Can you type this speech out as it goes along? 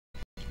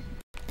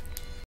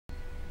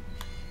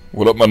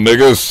What up, my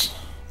niggas?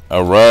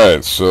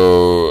 Alright,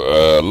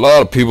 so a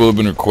lot of people have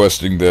been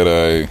requesting that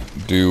I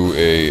do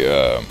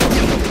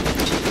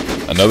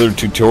another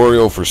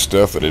tutorial for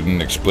stuff that I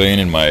didn't explain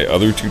in my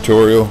other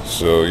tutorial.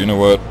 So, you know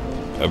what?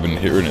 I've been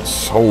hearing it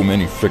so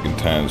many freaking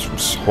times from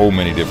so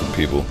many different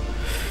people.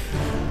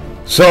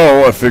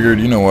 So, I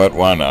figured, you know what?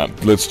 Why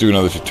not? Let's do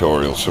another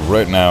tutorial. So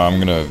right now, I'm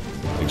gonna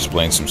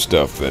explain some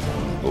stuff that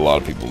a lot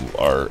of people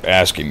are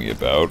asking me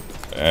about.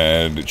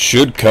 And it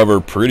should cover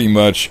pretty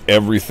much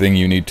everything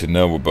you need to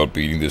know about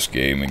beating this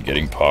game and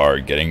getting par,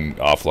 getting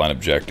offline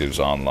objectives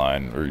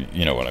online, or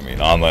you know what I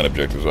mean, online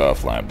objectives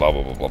offline, blah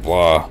blah blah blah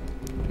blah.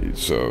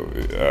 So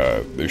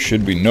there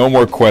should be no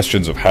more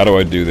questions of how do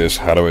I do this,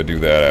 how do I do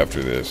that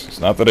after this. It's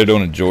not that I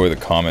don't enjoy the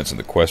comments and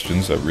the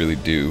questions, I really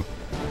do,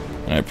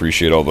 and I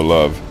appreciate all the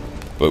love.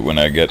 But when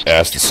I get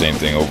asked the same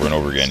thing over and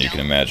over again, you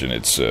can imagine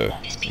it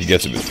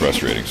gets a bit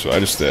frustrating. So I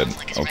just said,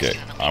 okay,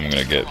 I'm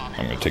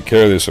gonna take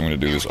care of this. I'm gonna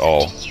do this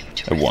all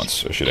at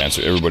once. I should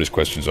answer everybody's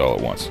questions all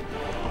at once.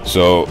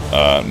 So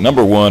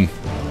number one,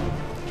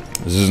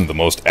 this isn't the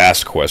most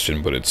asked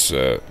question, but it's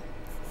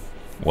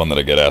one that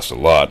I get asked a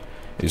lot.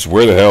 Is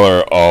where the hell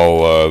are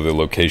all the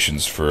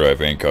locations for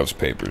Ivankov's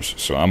papers?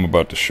 So I'm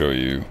about to show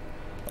you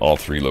all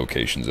three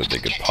locations that they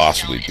could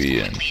possibly be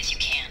in.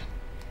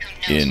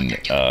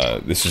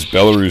 This is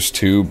Belarus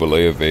 2,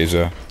 Belaya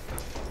Veza.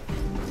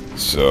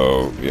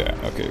 So, yeah,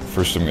 okay,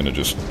 first I'm gonna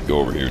just go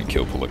over here and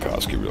kill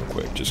Polakowski real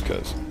quick, just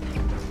cuz.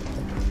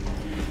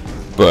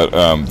 But,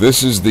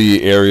 this is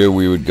the area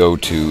we would go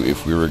to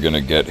if we were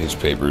gonna get his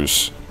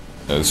papers.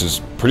 This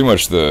is pretty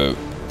much the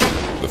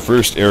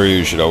first area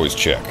you should always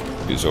check,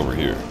 is over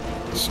here.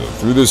 So,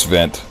 through this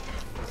vent,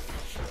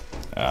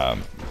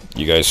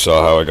 you guys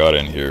saw how I got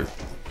in here,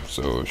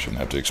 so I shouldn't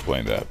have to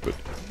explain that, but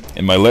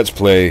in my Let's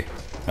Play,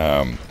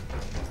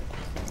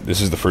 this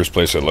is the first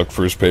place I looked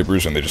for his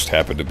papers, and they just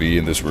happened to be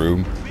in this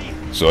room.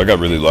 So I got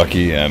really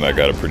lucky, and I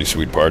got a pretty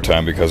sweet bar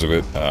time because of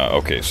it.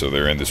 Okay, so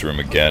they're in this room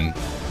again.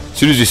 As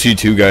soon as you see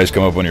two guys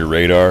come up on your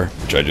radar,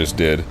 which I just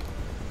did,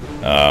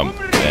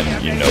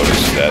 then you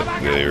notice that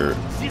they're,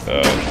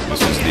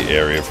 this is the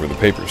area for the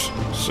papers.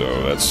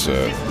 So that's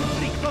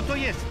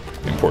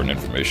important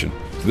information.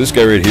 So this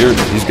guy right here,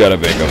 he's got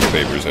Ivankov's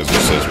papers, as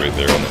it says right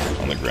there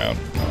on the ground.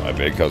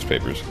 Ivankov's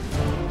papers. So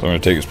I'm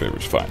going to take his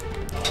papers, fine.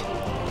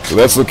 So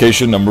that's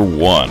location number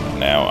one.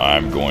 Now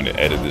I'm going to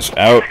edit this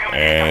out,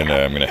 and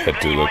I'm going to head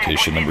to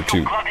location number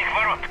two.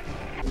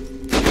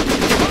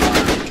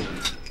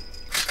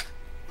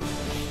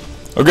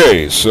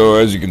 Okay, so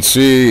as you can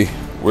see,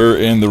 we're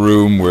in the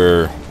room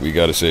where we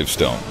got to save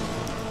Stone.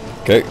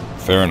 Okay,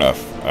 fair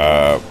enough.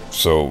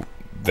 So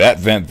that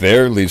vent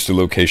there leads to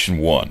location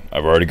one.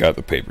 I've already got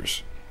the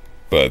papers.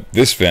 But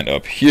this vent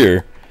up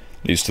here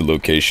leads to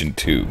location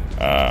two.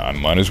 I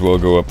might as well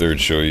go up there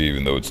and show you,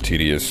 even though it's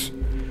tedious.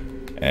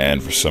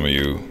 And for some of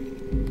you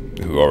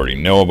who already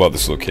know about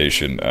this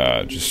location,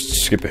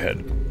 just skip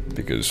ahead,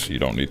 because you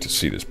don't need to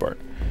see this part.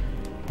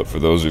 But for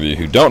those of you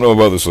who don't know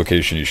about this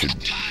location, you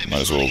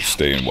might as well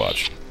stay and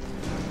watch.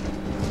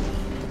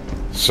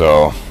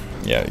 So,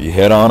 yeah, you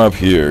head on up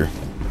here,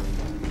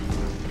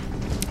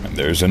 and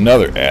there's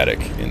another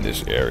attic in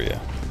this area.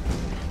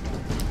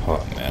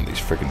 Oh man, these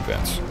freaking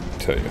vents. I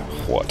tell you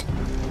what.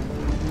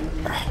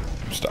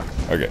 I'm stuck.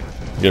 Okay,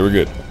 yeah, we're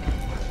good.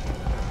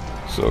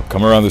 So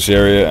come around this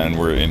area and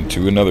we're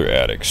into another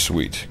attic.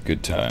 Sweet.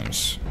 Good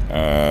times.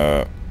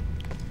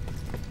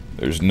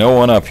 There's no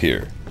one up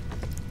here,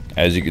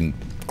 as you can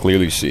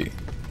clearly see.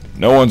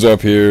 No one's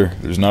up here.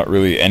 There's not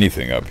really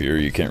anything up here.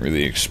 You can't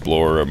really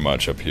explore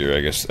much up here.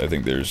 I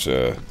think there's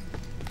what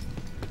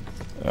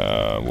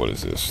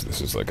is this? This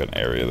is like an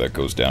area that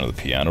goes down to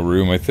the piano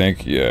room, I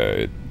think.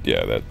 Yeah,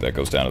 that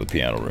goes down to the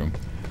piano room.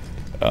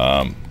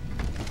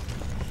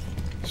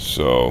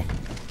 So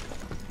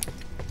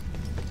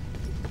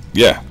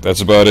yeah,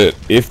 that's about it.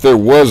 If there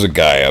was a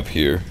guy up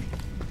here,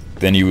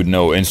 then you would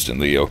know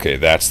instantly, okay,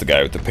 that's the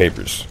guy with the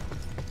papers.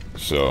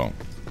 So,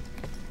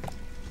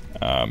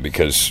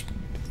 because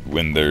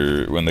when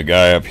the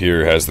guy up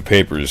here has the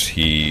papers,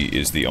 he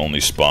is the only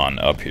spawn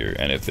up here.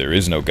 And if there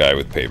is no guy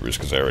with papers,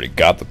 because I already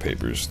got the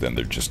papers, then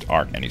there just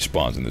aren't any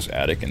spawns in this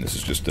attic, and this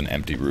is just an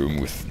empty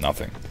room with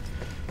nothing.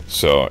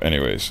 So,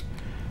 anyways,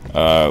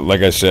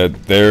 like I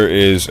said, there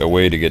is a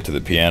way to get to the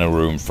piano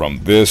room from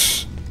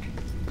this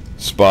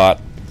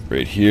spot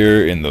right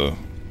here in the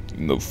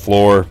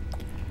floor,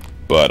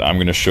 but I'm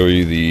going to show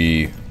you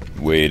the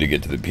way to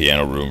get to the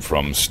piano room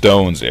from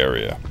Stone's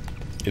area.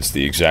 It's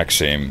the exact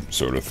same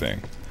sort of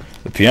thing.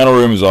 The piano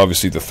room is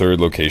obviously the third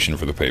location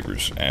for the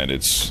papers, and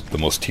it's the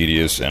most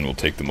tedious and will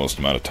take the most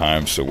amount of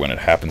time, so when it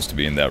happens to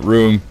be in that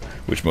room,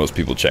 which most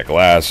people check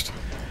last,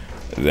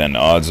 then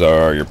odds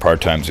are your par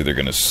time's either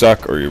going to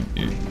suck, or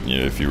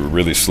if you were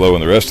really slow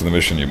in the rest of the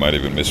mission, you might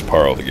even miss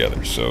par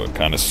altogether. So it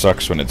kind of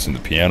sucks when it's in the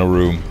piano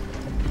room.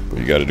 But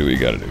you gotta do what you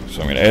gotta do.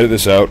 So I'm gonna edit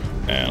this out,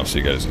 and I'll see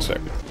you guys in a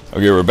second.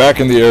 Okay, we're back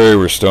in the area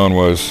where Stone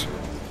was.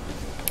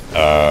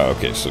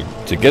 Okay, so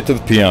to get to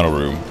the piano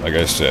room, like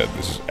I said,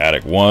 this is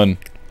attic 1,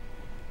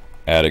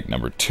 attic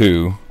number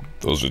 2,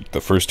 Those are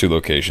the first two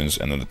locations,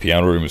 and then the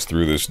piano room is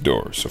through this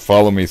door. So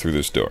follow me through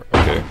this door,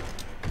 okay?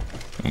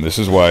 And this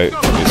is why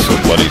it's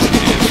so bloody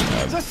tedious.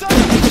 I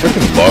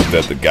freaking love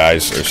that the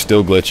guys are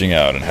still glitching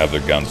out and have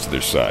their guns to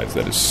their sides.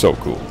 That is so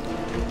cool.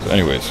 So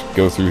anyways,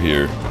 go through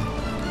here.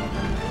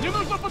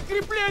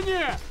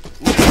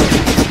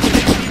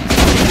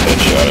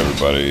 Headshot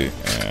everybody,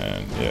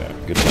 and yeah,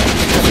 good time.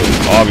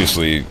 So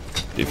obviously,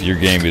 if your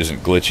game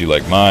isn't glitchy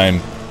like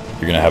mine,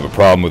 you're gonna have a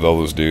problem with all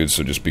those dudes,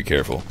 so just be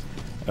careful.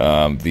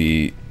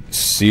 The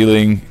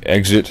ceiling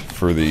exit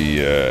for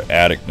the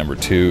attic number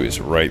 2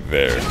 is right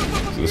there.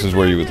 So this is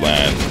where you would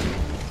land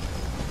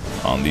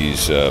on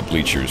these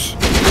bleachers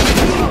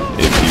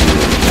if you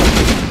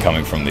were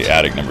coming from the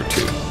attic number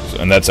 2. So,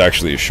 and that's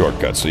actually a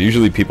shortcut. So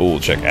usually people will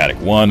check attic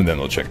 1, and then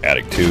they'll check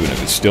attic 2, and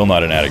if it's still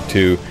not in attic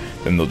 2,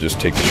 then they'll just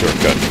take the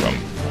shortcut from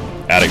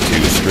attic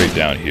 2 straight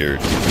down here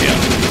to the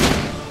piano.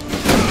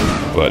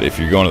 But if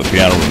you're going to the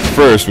piano room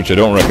first, which I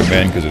don't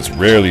recommend because it's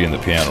rarely in the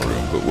piano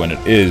room, but when it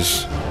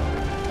is,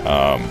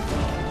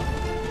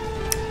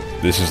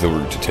 this is the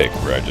route to take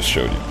where I just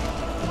showed you.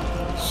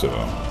 So,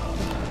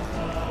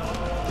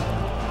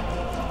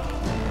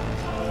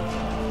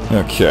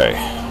 okay.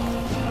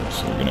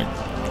 So we're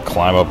gonna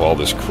climb up all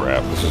this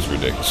crap. This is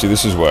ridiculous. See,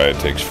 this is why it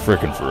takes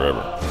frickin'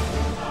 forever.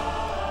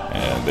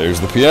 And there's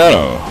the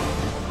piano.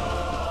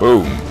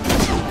 Boom.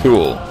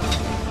 Cool.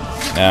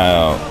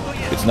 Now,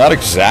 it's not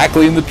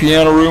exactly in the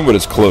piano room, but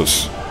it's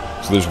close.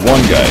 So there's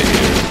one guy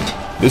here.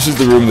 This is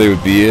the room they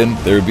would be in.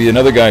 There would be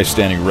another guy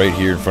standing right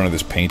here in front of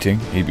this painting.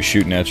 He'd be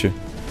shooting at you.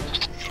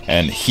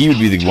 And he would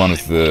be the one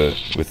with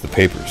the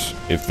papers.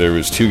 If there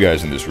was 2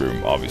 guys in this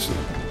room, obviously.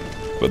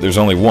 But there's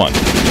only one.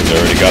 Because I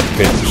already got the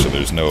papers, so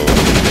there's no...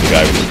 The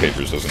guy with the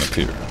papers doesn't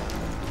appear.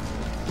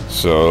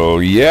 So,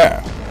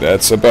 yeah.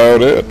 That's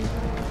about it.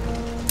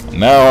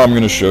 Now I'm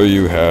going to show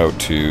you how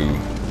to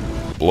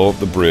blow up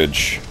the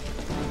bridge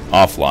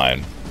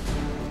offline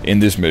in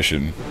this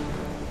mission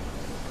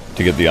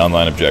to get the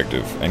online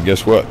objective. And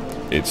guess what?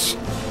 It's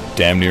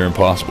damn near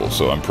impossible,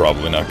 so I'm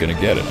probably not going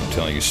to get it. I'm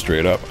telling you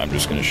straight up. I'm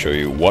just going to show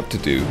you what to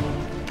do,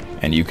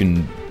 and you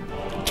can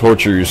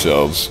torture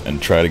yourselves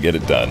and try to get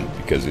it done,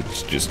 because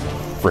it's just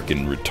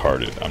frickin'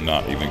 retarded. I'm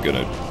not even going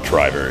to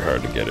try very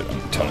hard to get it.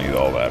 I'm telling you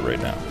all that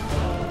right now.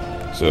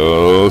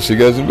 So, see you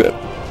guys in a bit.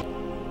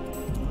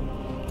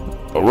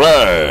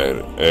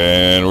 Alright,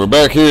 and we're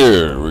back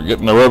here. We're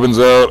getting our weapons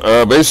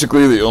out.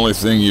 Basically, the only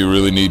thing you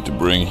really need to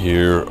bring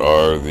here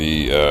are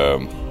the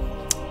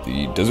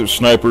Desert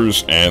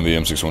Snipers and the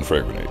M61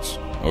 frag grenades.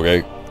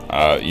 Okay?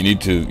 You need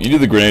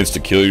the grenades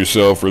to kill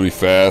yourself really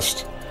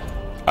fast.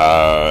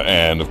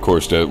 And of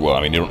course, well,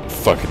 I mean, you don't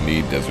fucking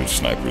need Desert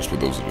Snipers,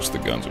 but those are just the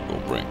guns that we'll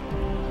bring.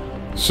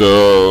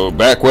 So,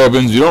 back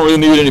weapons, you don't really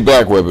need any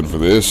back weapon for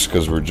this,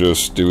 because we're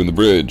just doing the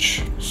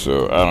bridge.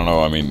 So, I don't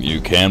know, I mean,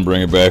 you can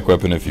bring a back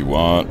weapon if you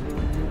want.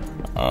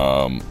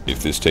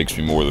 If this takes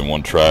me more than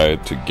one try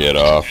to get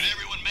off,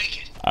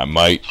 I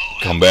might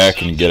come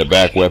back and get a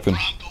back weapon.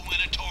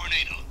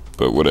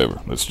 But whatever,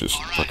 let's just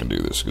fucking do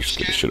this, let's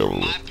get this shit over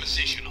with.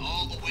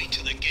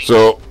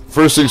 So,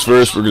 first things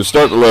first, we're going to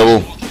start the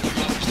level,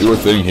 do a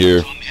thing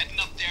here.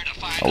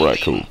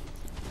 Alright, cool.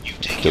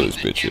 Kill this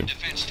bitch here.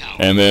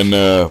 And then,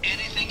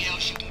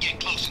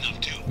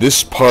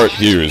 this part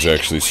here is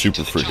actually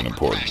super freaking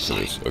important for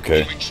this,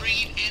 okay?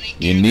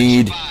 You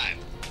need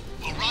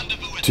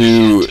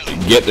to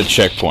get the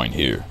checkpoint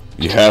here.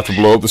 You have to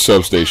blow up the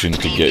substation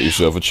to get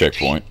yourself a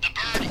checkpoint.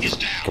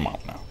 Come on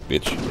now,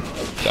 bitch.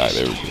 Die,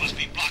 there we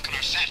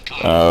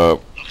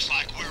go.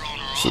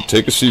 So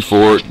take a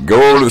C4,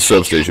 go over to the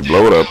substation,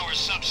 blow it up.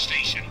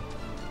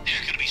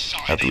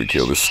 After we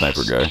kill this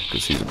sniper guy,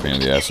 because he's a pain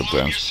in the ass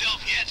sometimes.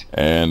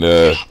 And,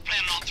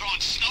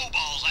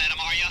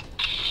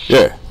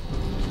 yeah.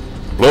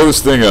 Blow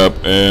this thing up,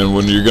 and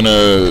what you're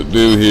gonna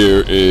do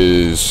here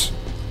is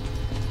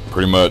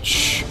pretty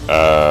much,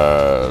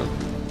 yeah,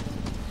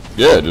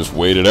 just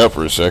wait it out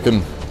for a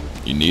second.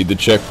 You need the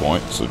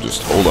checkpoint, so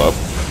just hold up.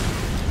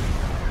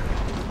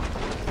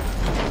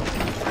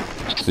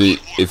 See,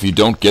 if you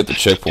don't get the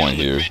checkpoint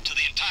here,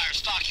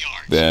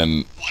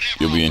 then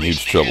you'll be in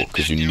huge trouble,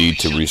 because you need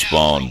to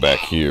respawn back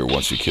here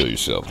once you kill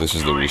yourself. This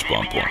is the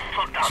respawn point.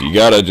 So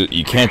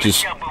you can't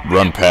just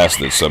run past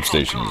the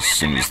substation as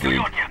soon as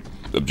the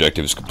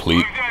objective is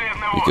complete,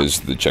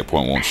 because the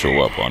checkpoint won't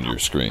show up on your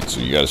screen.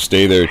 So you gotta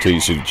stay there until you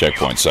see the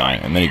checkpoint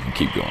sign, and then you can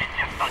keep going.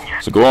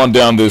 So go on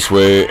down this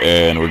way,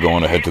 and we're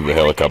going to head to the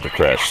helicopter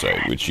crash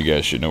site, which you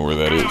guys should know where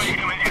that is.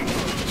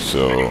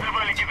 So,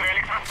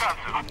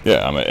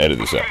 yeah, I'm gonna edit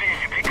this out.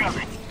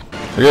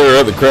 Okay, we're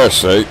at the crash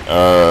site.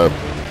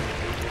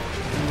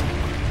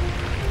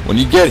 When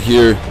you get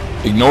here,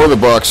 ignore the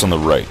box on the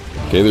right.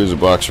 Okay, there's a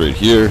box right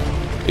here.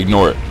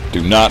 Ignore it.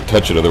 Do not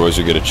touch it, otherwise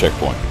you'll get a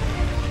checkpoint.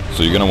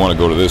 So you're going to want to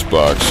go to this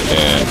box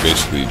and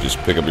basically just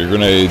pick up your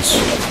grenades.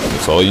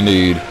 That's all you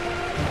need.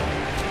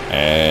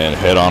 And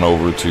head on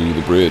over to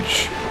the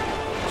bridge.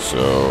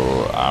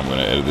 So I'm going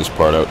to edit this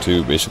part out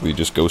too. Basically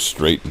just go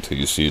straight until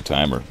you see a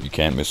timer. You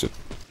can't miss it.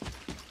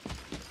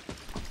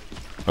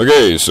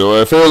 Okay,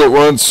 so I failed it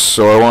once,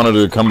 so I wanted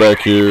to come back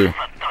here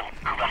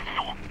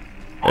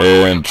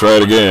and try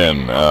it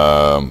again.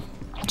 I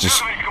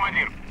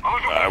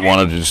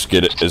wanted to just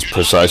get it as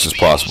precise as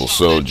possible.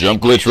 So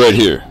jump glitch right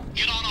here.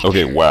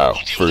 Okay, wow,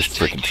 first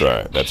freaking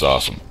try. That's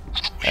awesome.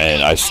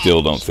 And I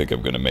still don't think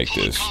I'm gonna make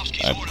this.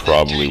 I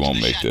probably won't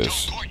make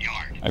this.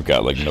 I've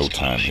got like no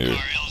time here.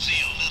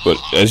 But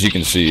as you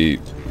can see,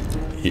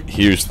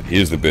 here's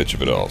the bitch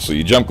of it all. So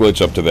you jump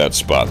glitch up to that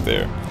spot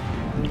there.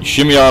 You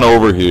shimmy on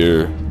over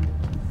here,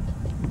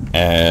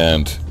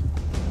 and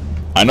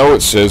I know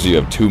it says you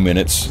have 2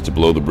 minutes to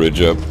blow the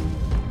bridge up,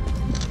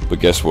 but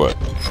guess what?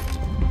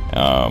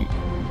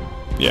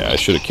 Yeah, I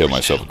should have killed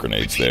myself with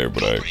grenades there,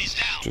 but I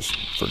just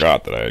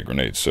forgot that I had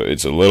grenades. So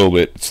it's a little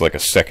bit, it's like a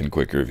second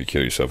quicker if you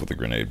kill yourself with a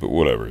grenade, but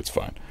whatever, it's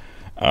fine.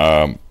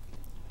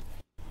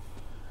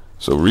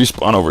 So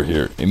respawn over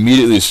here.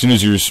 Immediately, as soon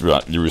as you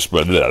respawn,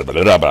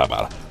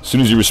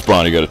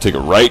 you got to take a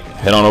right,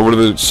 head on over to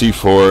the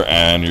C4,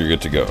 and you're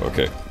good to go.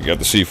 Okay, you got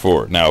the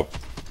C4. Now,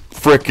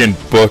 frickin'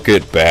 book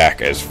it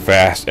back as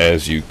fast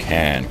as you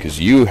can, because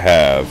you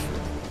have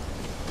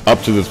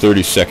up to the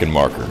 30-second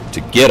marker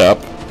to get up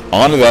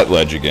onto that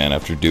ledge again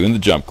after doing the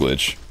jump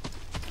glitch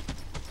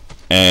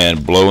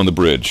and blowing the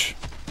bridge.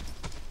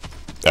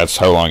 That's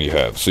how long you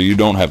have. So you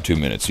don't have 2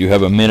 minutes. You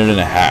have 1.5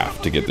 minutes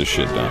to get this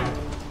shit done.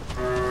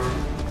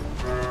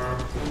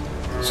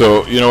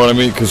 So, you know what I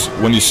mean? Because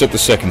when you set the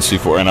second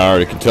C4, and I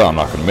already can tell I'm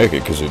not going to make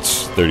it because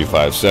it's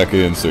 35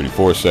 seconds,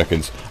 34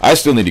 seconds. I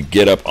still need to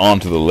get up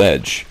onto the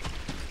ledge,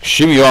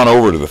 shimmy on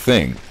over to the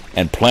thing,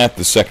 and plant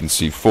the second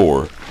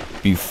C4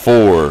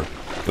 before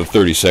the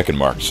 30-second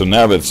mark. So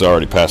now that it's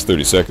already past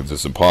 30 seconds,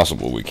 it's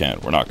impossible. We're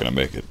not going to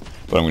make it.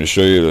 But I'm going to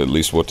show you at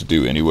least what to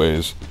do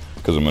anyways,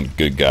 because I'm a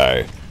good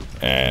guy,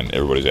 and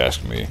everybody's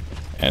asking me.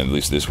 And at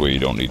least this way you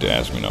don't need to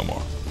ask me no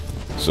more.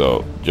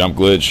 So, jump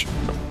glitch.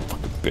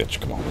 Bitch,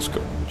 come on, let's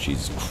go.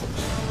 Jesus Christ.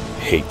 I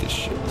hate this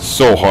shit. It's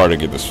so hard to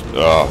get this.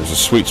 Oh, there's a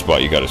sweet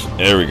spot. You gotta.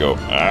 There we go.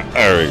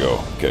 There we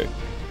go. Okay.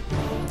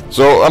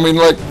 So, I mean,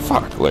 like,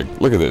 fuck. Like,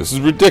 look at this. This is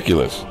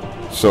ridiculous.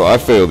 So, I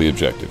failed the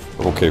objective.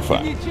 Okay,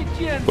 fine.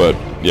 But,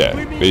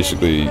 yeah,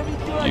 basically,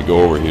 you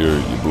go over here,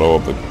 you blow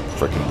up the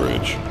frickin'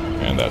 bridge,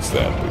 and that's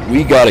that. But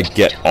we gotta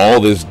get all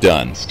this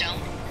done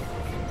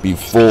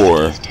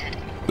before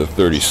the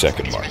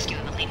 30-second mark.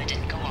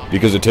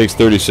 Because it takes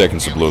 30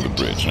 seconds to blow the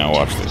bridge. Now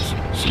watch this.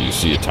 So you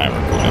see a timer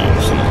go down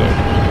as soon as I...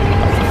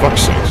 For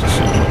fuck's sakes,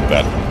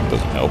 that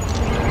doesn't help.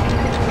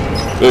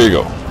 There you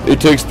go.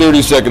 It takes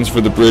 30 seconds for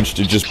the bridge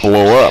to just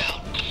blow up.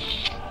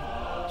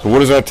 So what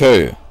does that tell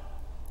you?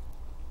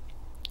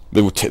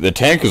 The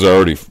tank is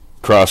already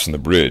crossing the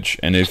bridge.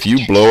 And if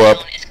you blow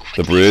up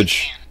the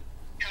bridge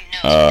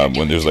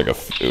when there's like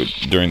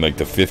during like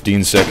the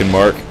 15-second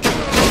mark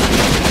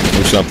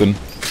or something,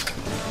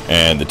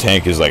 and the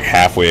tank is like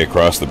halfway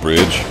across the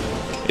bridge,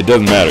 it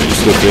doesn't matter, you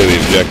still fail the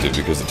objective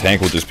because the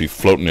tank will just be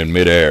floating in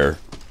midair,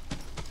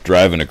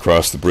 driving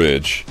across the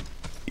bridge,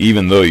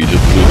 even though you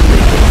just blew the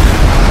bridge up.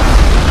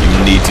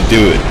 You need to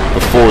do it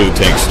before the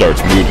tank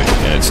starts moving,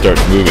 and it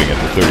starts moving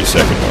at the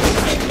 30-second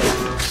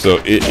mark. So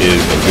it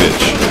is a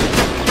bitch.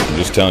 I'm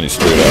just telling you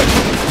straight up.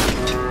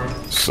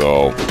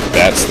 So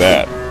that's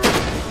that.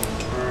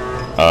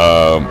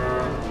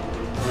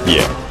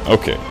 Yeah,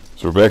 okay.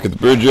 So we're back at the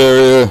bridge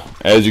area.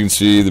 As you can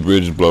see, the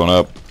bridge is blown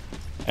up,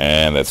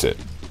 and that's it.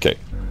 Okay.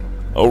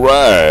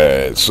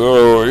 Alright,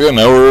 so, you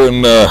know, we're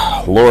in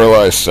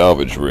Lorelei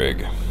salvage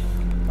rig.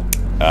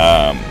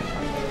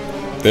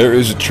 There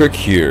is a trick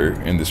here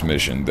in this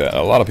mission that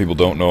a lot of people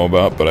don't know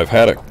about, but I've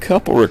had a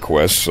couple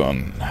requests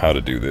on how to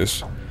do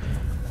this.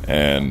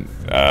 And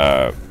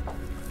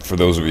for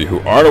those of you who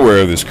aren't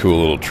aware of this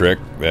cool little trick,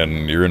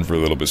 then you're in for a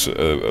little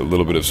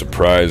bit of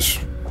surprise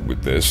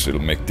with this.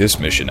 It'll make this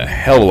mission a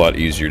hell of a lot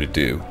easier to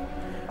do.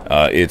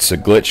 It's a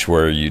glitch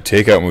where you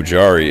take out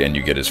Mujari and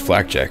you get his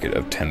flak jacket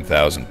of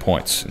 10,000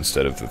 points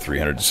instead of the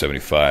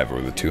 375 or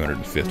the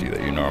 250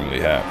 that you normally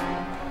have.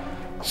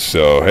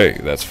 So hey,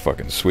 that's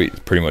fucking sweet.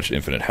 It's pretty much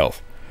infinite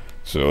health.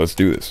 So let's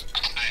do this. I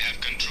have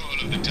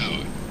control of the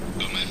tower,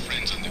 but my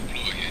friends on the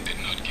floor here did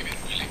not give it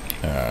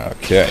willingly.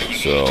 Okay,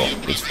 so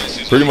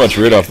it's pretty much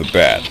right off the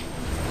bat.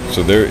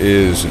 So there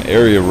is an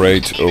area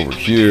right over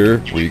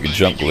here where you can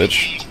jump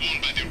glitch.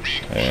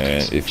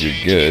 And if you're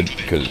good,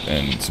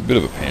 and it's a bit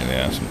of a pain in the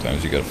ass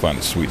sometimes, you gotta find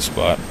the sweet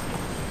spot.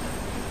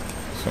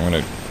 So I'm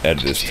gonna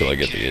edit this till I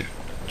get the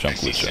jump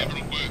glitch out.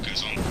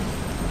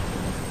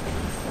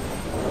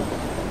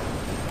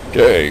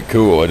 Okay,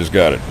 cool, I just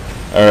got it.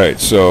 Alright,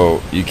 so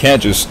you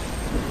can't just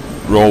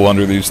roll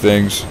under these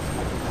things,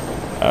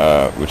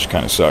 which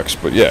kind of sucks,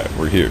 but yeah,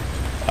 we're here.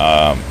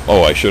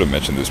 Oh, I should have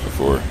mentioned this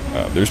before.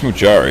 There's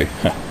Mujari,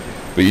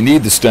 but you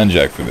need the stun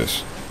jack for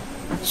this.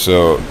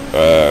 So,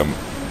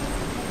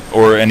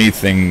 or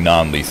anything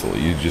non-lethal.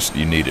 You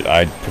need it.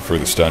 I prefer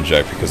the stun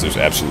jack because there's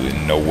absolutely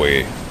no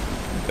way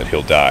that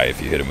he'll die if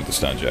you hit him with the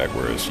stun jack,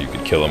 whereas you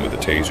could kill him with a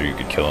taser, you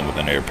could kill him with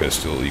an air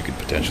pistol, you could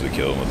potentially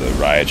kill him with a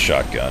riot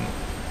shotgun.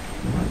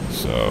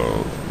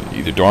 So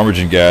either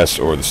Dormigen gas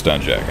or the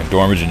stun jack. And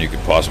Dormigen you could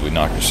possibly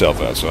knock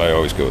yourself out, so I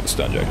always go with the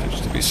stun jack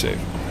just to be safe.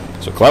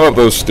 So climb up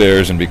those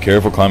stairs and be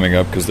careful climbing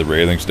up because the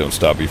railings don't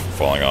stop you from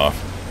falling off.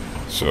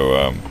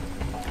 So,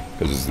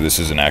 because this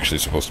isn't actually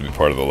supposed to be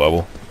part of the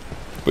level.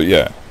 But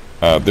yeah,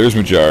 there's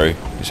Mujari.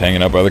 He's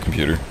hanging out by the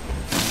computer.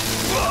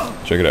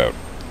 Check it out.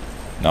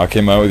 Knock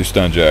him out with your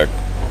stun jack.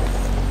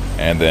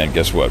 And then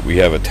guess what? We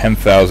have a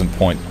 10,000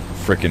 point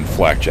frickin'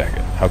 flak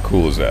jacket. How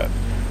cool is that?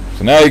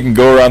 So now you can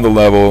go around the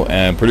level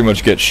and pretty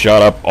much get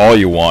shot up all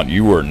you want.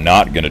 You are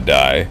not gonna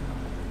die.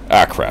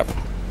 Ah, crap.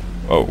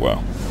 Oh,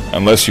 well.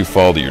 Unless you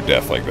fall to your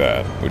death like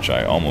that, which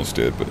I almost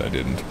did, but I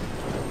didn't.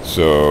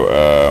 So,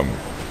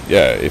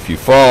 yeah, if you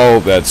fall,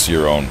 that's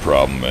your own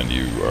problem, and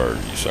you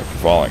suck for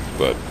falling.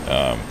 But,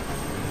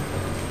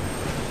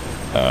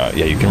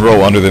 yeah, you can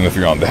roll under them if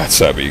you're on that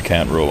side, but you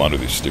can't roll under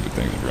these stupid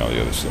things if you're on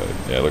the other side.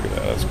 Yeah, look at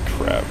that. That's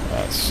crap.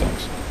 That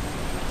sucks.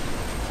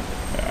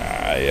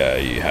 Yeah,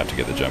 you have to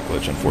get the jump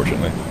glitch,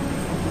 unfortunately.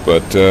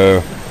 But,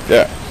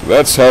 yeah, so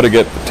that's how to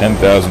get the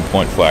 10,000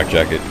 point flak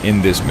jacket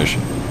in this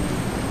mission.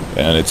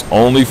 And it's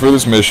only for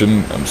this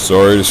mission, I'm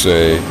sorry to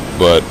say,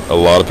 but a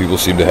lot of people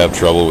seem to have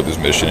trouble with this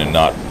mission and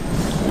not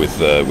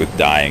with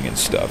dying and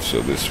stuff,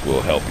 so this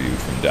will help you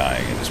from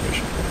dying in this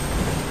mission.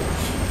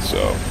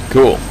 So,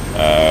 cool.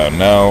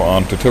 Now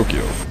on to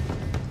Tokyo.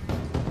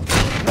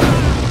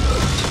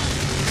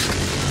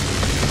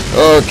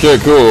 Okay,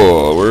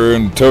 cool. We're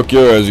in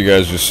Tokyo, as you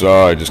guys just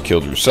saw. I just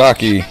killed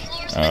Rusaki,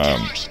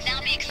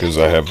 because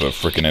I have a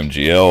frickin'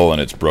 MGL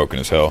and it's broken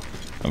as hell.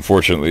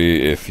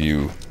 Unfortunately, if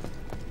you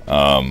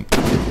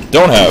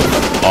don't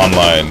have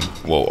online,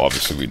 well,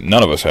 obviously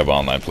none of us have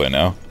online play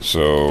now,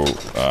 so,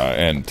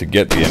 and to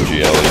get the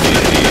MGL,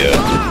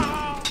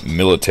 you need the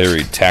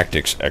military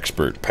tactics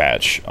expert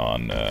patch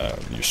on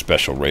your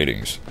special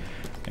ratings,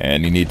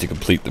 and you need to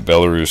complete the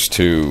Belarus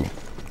 2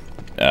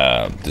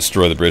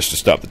 destroy the bridge to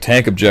stop the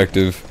tank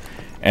objective,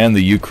 and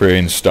the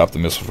Ukraine stop the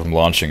missile from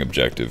launching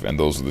objective, and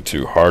those are the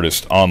two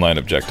hardest online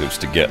objectives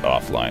to get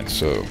offline,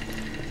 so,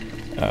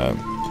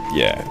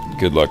 yeah,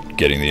 good luck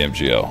getting the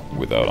MGL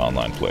without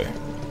online play.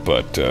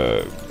 But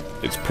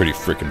it's pretty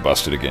freaking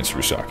busted against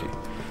Rusaki.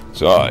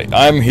 So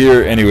I'm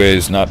here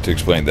anyways, not to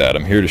explain that.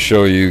 I'm here to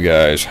show you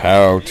guys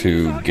how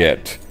to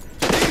get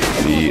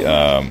the,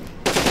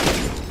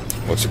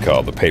 what's it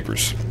called? The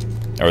papers.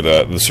 Or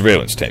the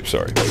surveillance tape,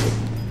 sorry.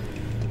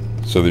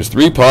 So there's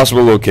 3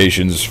 possible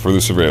locations for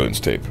the surveillance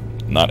tape.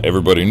 Not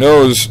everybody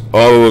knows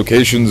all the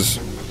locations,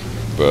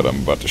 but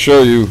I'm about to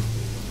show you.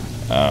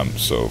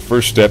 So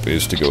first step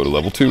is to go to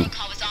level 2.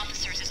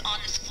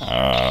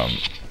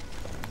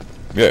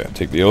 Yeah,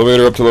 take the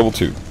elevator up to level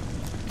 2.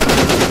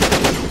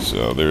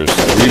 So there's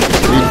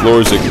three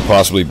floors they could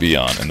possibly be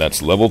on, and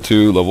that's level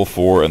 2, level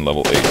 4, and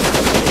level 8.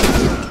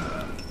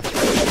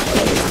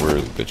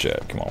 Where's the bitch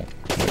at? Come on.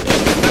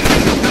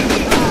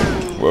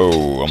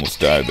 Whoa, almost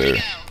died there.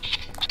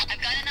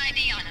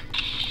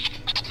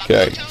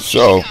 Okay,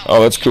 so, oh,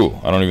 that's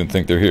cool. I don't even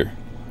think they're here.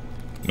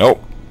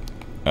 Nope.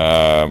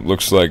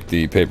 Looks like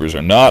the papers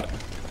are not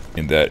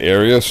in that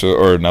area, so,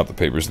 or not the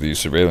papers, the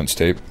surveillance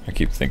tape. I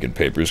keep thinking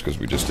papers because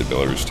we just did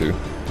Belarus too.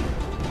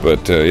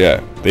 But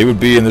yeah, they would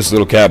be in this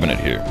little cabinet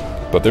here,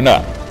 but they're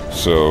not.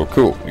 So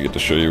cool, we get to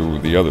show you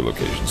the other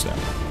locations now.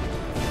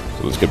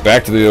 So let's get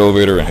back to the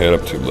elevator and head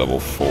up to level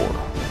 4.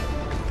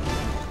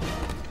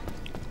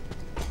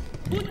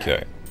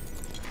 Okay.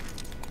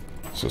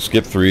 So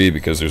skip 3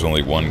 because there's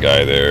only one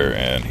guy there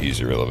and he's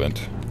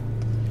irrelevant.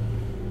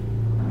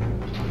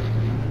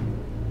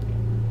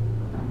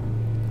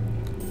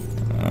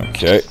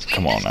 Okay,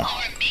 come on now.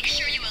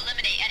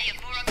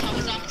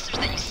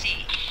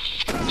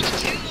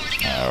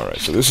 Alright,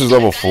 so this is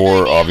level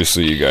 4.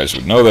 Obviously, you guys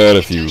would know that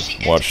if you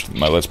watched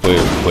my Let's Play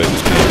or played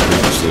this game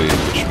previously,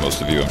 which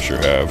most of you I'm sure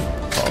have,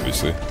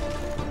 obviously.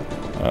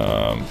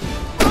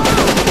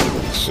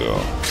 So,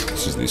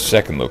 this is the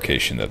second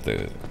location that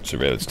the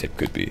surveillance tape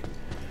could be.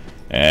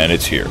 And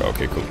it's here.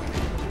 Okay, cool.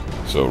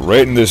 So,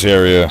 right in this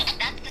area,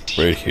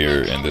 right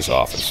here in this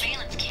office.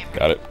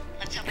 Got it?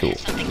 Cool.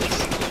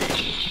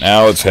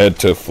 Now let's head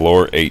to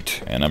floor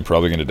 8, and I'm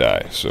probably going to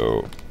die,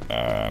 so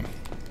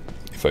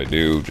if I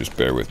do, just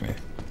bear with me.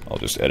 I'll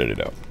just edit it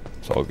out.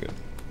 It's all good.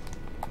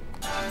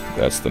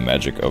 That's the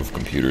magic of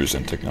computers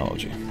and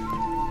technology.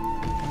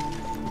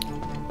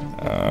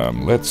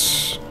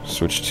 Let's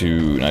switch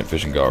to night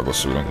vision goggles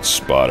so we don't get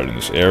spotted in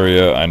this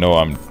area. I know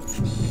I'm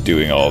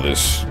doing all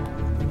this,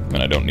 and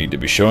I don't need to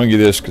be showing you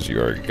this, because you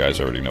guys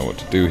already know what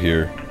to do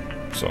here,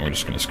 so I'm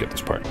just going to skip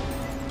this part.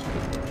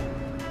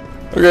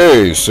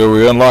 Okay, so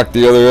we unlocked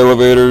the other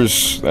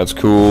elevators. That's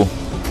cool.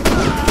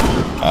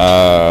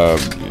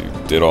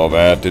 Did all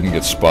that. Didn't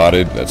get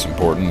spotted. That's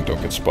important.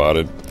 Don't get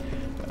spotted.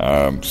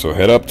 So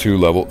head up to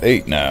level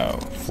 8 now.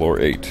 Floor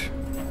 8.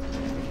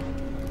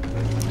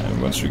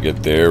 And once we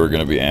get there, we're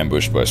going to be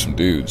ambushed by some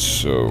dudes.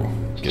 So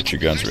get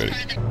your guns ready.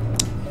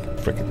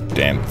 Freaking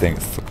damn thing.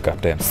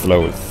 Goddamn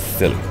slow. It's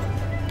silly.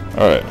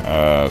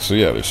 Alright, so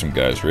yeah, there's some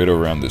guys right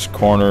around this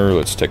corner.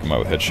 Let's take them out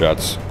with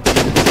headshots.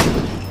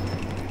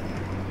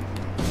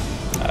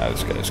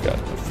 This guy's got a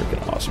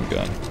freaking awesome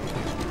gun.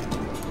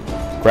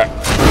 Crap.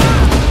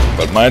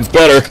 But mine's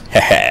better.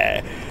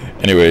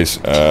 Anyways,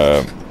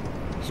 so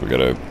we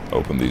gotta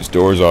open these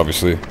doors,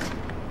 obviously.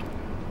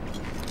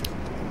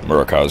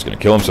 Murakawa's gonna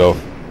kill himself.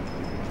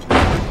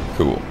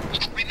 Cool.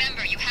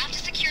 Remember, you have to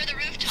secure the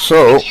rooftop.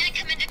 So,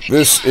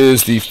 this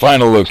is the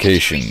final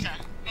location.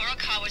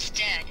 Murakawa's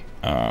dead.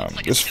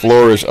 This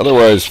floor is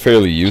otherwise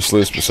fairly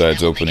useless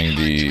besides opening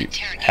the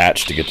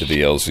hatch to get to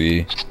the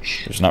LZ.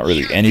 There's not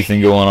really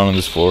anything going on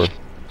this floor.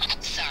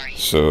 Sorry.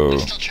 So,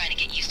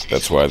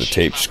 that's why the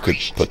tapes could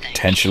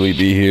potentially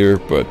be here,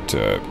 but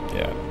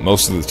yeah,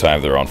 most of the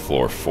time they're on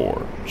floor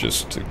 4,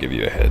 just to give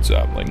you a heads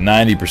up. Like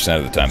 90%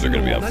 of the time they're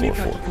going to be on floor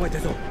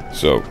 4.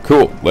 So,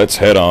 cool, let's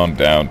head on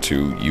down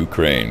to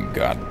Ukraine,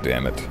 god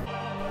damn it.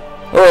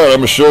 Alright, I'm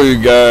going to show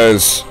you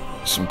guys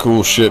some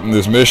cool shit in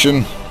this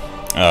mission.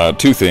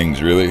 Two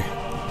things, really.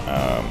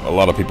 A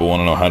lot of people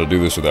want to know how to do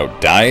this without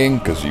dying,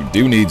 because you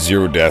do need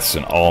 0 deaths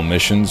in all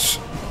missions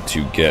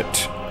to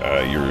get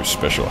your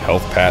special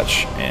health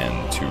patch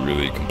and to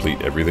really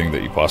complete everything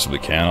that you possibly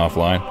can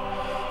offline.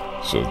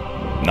 So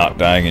not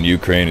dying in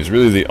Ukraine is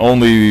really the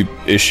only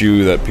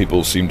issue that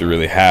people seem to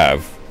really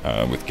have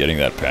with getting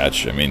that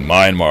patch. I mean,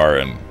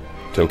 Myanmar and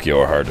Tokyo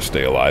are hard to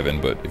stay alive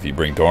in, but if you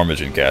bring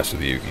Dormage and gas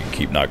with you, you can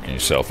keep knocking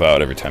yourself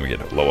out every time you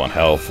get low on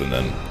health, and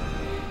then,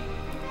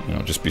 you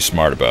know, just be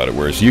smart about it.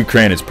 Whereas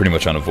Ukraine, it's pretty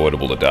much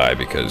unavoidable to die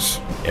because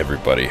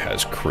everybody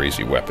has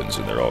crazy weapons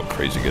and they're all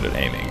crazy good at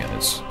aiming, and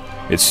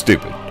it's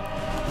stupid.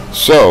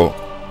 So,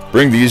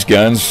 bring these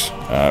guns.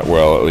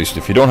 Well, at least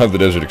if you don't have the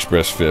Desert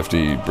Express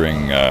 50,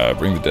 bring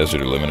the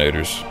Desert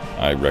Eliminators.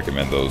 I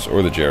recommend those,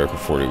 or the Jericho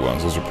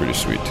 41s. Those are pretty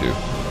sweet too.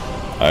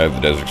 I have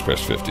the Desert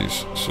Express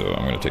 50s, so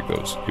I'm going to take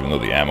those, even though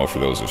the ammo for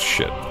those is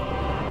shit.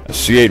 A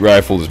C8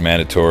 rifle is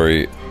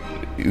mandatory.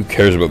 Who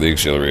cares about the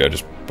auxiliary? I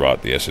just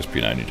brought the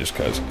SSP-90 just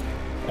cause.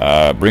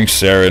 Bring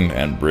Sarin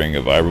and bring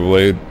a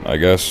Vibroblade, I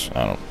guess.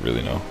 I don't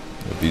really know.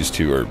 But these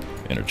two are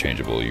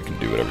interchangeable. You can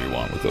do whatever you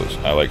want with those.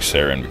 I like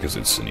Sarin because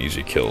it's an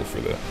easy kill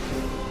for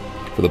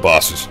the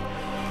bosses.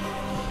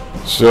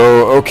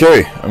 So,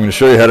 okay, I'm going to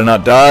show you how to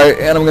not die,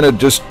 and I'm going to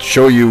just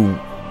show you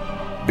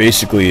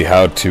basically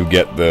how to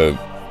get the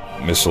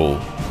missile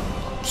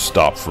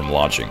stopped from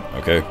launching,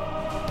 okay?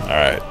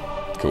 Alright,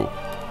 cool.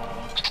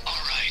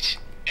 Alright,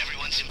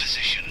 everyone's in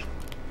position.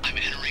 I'm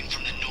entering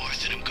from the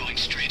north and I'm going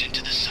straight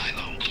into the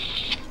silo.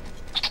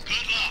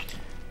 Good luck.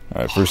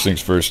 Alright, first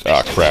things first.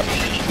 Ah, crap.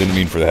 Didn't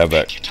mean to have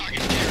that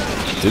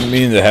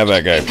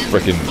guy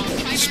frickin'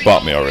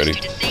 spot me already.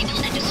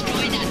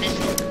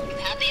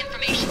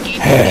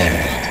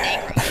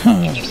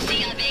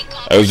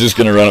 I was just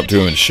gonna run up to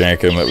him and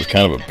shank him. That was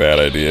kind of a bad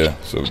idea,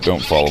 so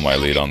don't follow my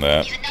lead on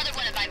that.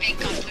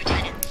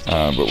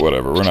 But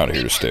whatever, we're not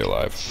here to stay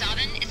alive.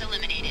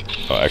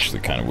 Oh, actually,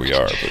 kind of we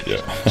are, but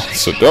yeah.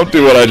 So don't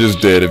do what I just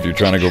did if you're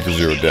trying to go for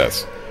 0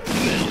 deaths,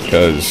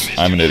 because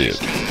I'm an idiot.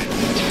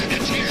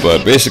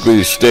 But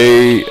basically,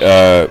 stay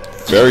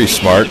very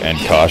smart and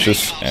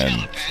cautious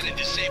and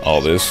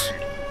all this,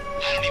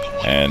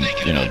 and,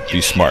 you know,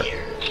 be smart.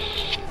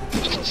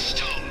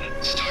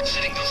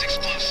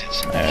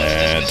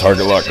 And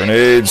target lock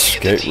grenades.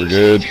 Okay, we're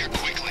good.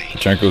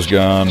 Pachenko's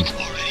gone.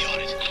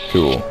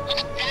 Cool.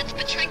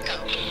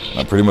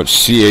 Now pretty much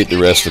C8 the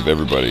rest of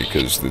everybody,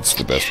 because it's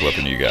the best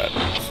weapon you got.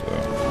 So.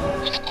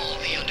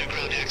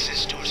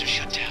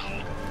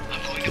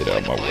 Get out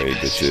of my way,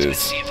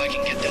 bitches.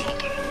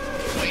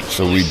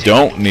 So we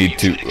don't need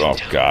to... Oh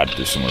god,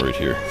 there's someone right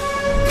here.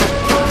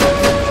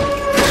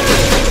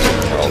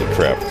 Holy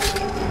crap.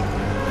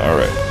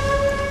 Alright.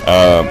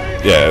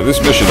 Yeah, this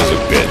mission is a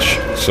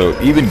bitch. So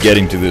even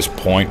getting to this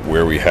point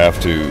where we have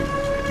to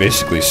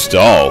basically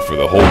stall for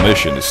the whole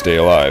mission to stay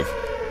alive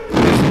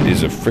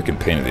is a freaking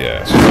pain in the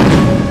ass.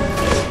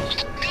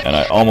 And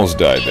I almost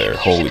died there.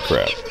 Holy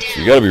crap. So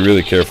you gotta be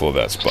really careful of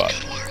that spot.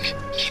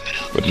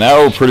 But now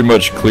we're pretty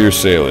much clear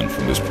sailing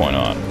from this point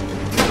on.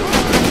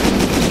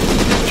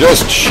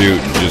 Just shoot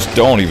and just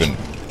don't even...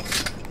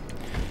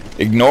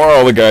 Ignore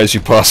all the guys you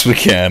possibly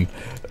can.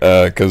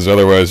 Because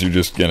otherwise you're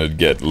just gonna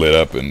get lit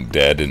up and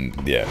dead and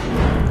yeah.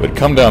 But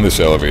come down this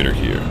elevator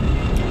here.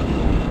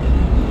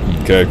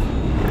 Okay?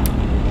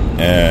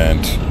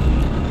 And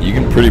you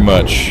can pretty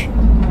much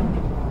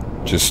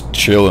just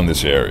chill in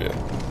this area.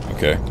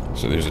 Okay?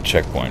 So there's a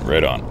checkpoint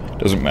right on.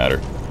 Doesn't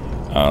matter.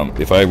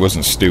 If I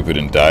wasn't stupid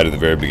and died at the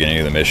very beginning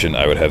of the mission,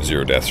 I would have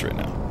 0 deaths right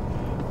now.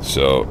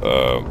 So,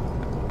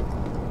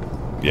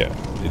 yeah.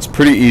 It's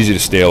pretty easy to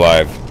stay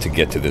alive to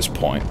get to this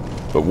point.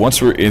 But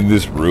once we're in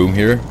this room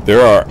here,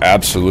 there are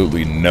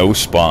absolutely no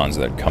spawns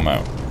that come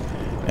out.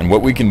 And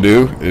what we can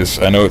do is,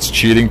 I know it's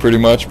cheating pretty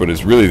much, but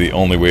it's really the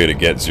only way to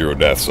get 0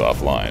 deaths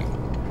offline.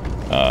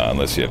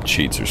 Unless you have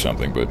cheats or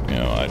something, but, you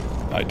know,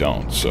 I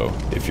don't. So,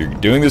 if you're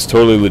doing this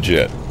totally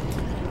legit,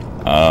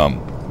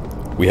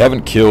 we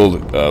haven't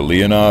killed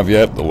Leonov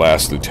yet, the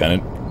last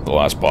lieutenant, the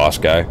last boss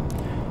guy.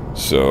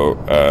 So,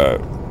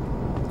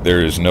 there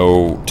is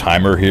no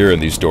timer here,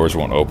 and these doors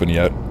won't open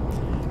yet.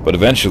 But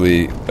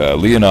eventually,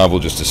 Leonov will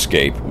just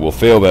escape. We'll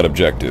fail that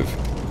objective.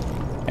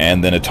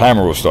 And then a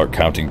timer will start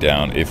counting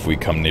down if we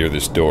come near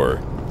this door.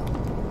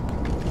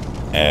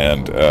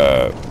 and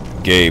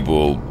Gabe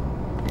will,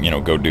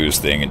 go do his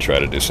thing and try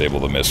to disable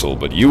the missile,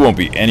 but you won't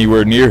be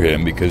anywhere near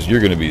him because you're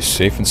going to be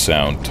safe and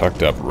sound,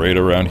 tucked up right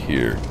around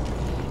here,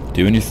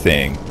 doing your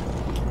thing.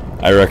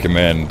 I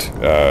recommend,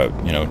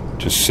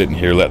 just sitting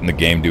here, letting the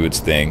game do its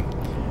thing,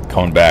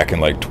 coming back in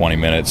like 20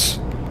 minutes,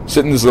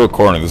 sit in this little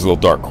corner, this little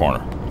dark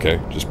corner, okay?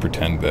 Just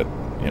pretend that,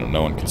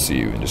 no one can see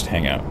you, and just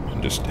hang out,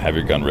 and just have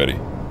your gun ready,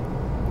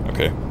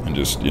 okay? And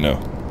just,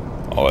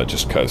 all that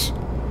just cuz.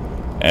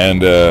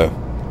 And,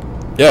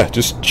 yeah,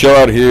 just chill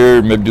out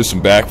here, maybe do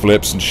some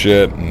backflips and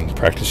shit, and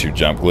practice your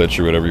jump glitch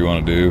or whatever you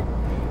want to do.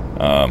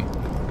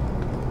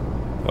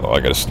 Oh, I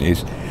gotta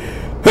sneeze.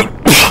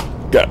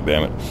 God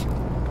damn it.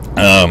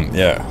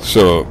 Yeah,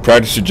 so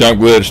practice your jump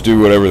glitch, do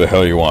whatever the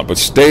hell you want, but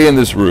stay in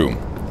this room.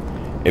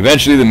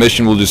 Eventually the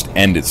mission will just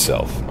end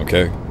itself,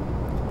 okay?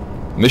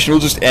 The mission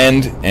will just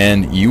end,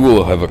 and you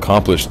will have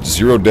accomplished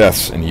 0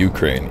 deaths in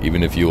Ukraine,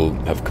 even if you'll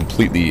have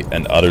completely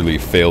and utterly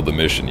failed the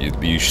mission.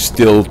 You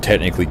still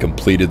technically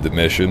completed the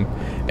mission,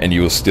 and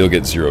you will still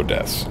get 0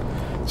 deaths.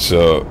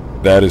 So,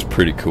 that is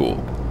pretty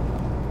cool.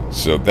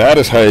 So that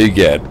is how you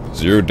get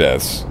 0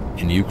 deaths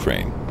in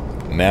Ukraine.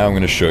 Now I'm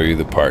going to show you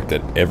the part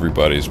that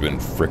everybody's been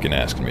frickin'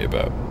 asking me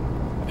about.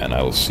 And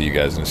I will see you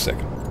guys in a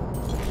second.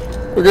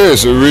 Okay,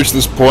 so we reached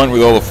this point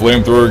with all the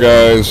flamethrower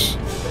guys.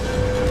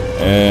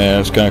 And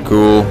it's kind of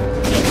cool.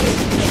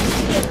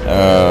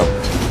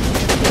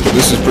 But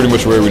this is pretty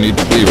much where we need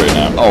to be right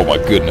now. Oh my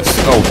goodness.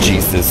 Oh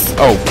Jesus.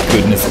 Oh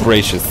goodness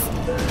gracious.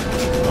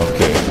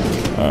 Okay.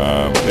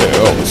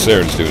 Yeah, oh, the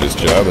Saren's doing his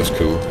job. That's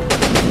cool.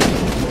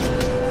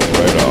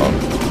 Right on.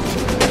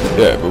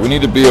 Yeah, but we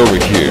need to be over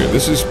here.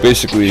 This is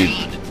basically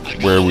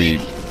where we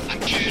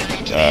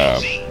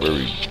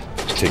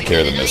take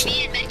care of the missile,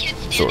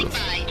 sort of,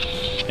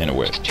 in a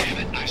way.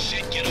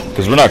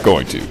 Because we're not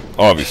going to,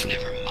 obviously.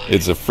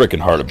 It's a frickin'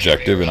 hard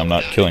objective, and I'm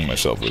not killing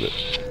myself with it.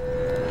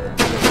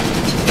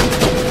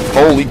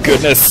 Holy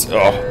goodness!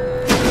 Oh,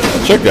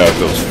 check out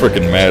those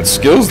frickin' mad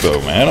skills,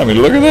 though, man. I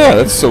mean, look at that.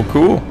 That's so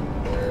cool.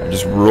 I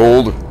just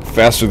rolled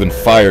faster than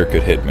fire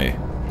could hit me.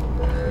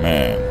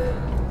 Man,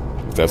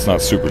 if that's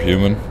not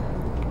superhuman,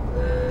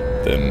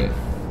 then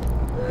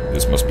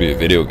this must be a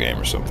video game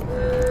or something.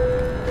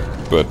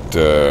 But,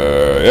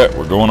 yeah,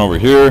 we're going over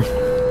here.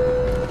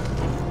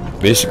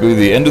 Basically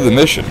the end of the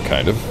mission,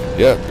 kind of.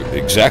 Yeah,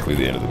 exactly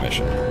the end of the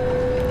mission.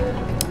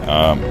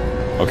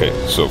 Okay,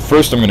 so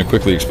first I'm going to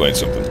quickly explain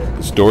something.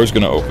 This door is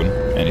going to open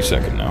any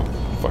second now.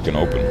 Fucking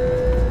open.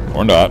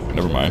 Or not,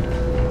 never mind.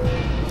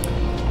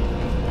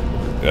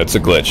 That's a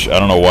glitch. I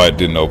don't know why it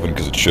didn't open,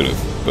 because it should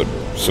have. But,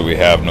 so we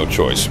have no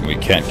choice. We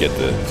can't get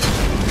the...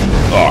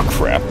 Oh,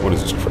 crap. What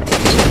is this crap?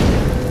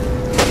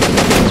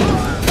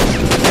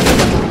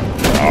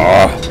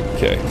 Ah,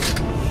 okay.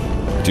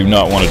 Do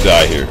not want to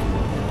die here.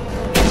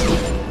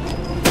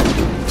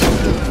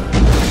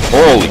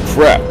 Holy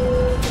crap.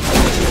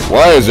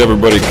 Why is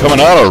everybody coming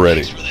out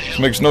already? This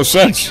makes no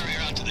sense.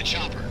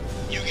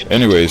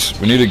 Anyways,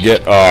 we need to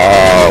get...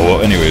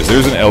 well, anyways,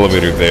 there's an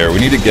elevator there. We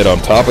need to get on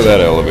top of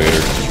that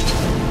elevator.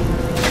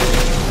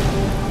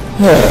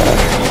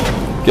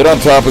 Get on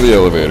top of the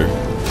elevator.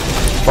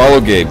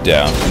 Follow Gabe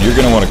down, and you're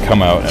going to want to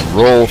come out and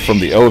roll from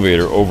the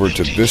elevator over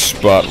to this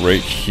spot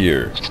right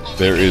here.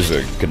 There is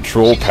a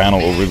control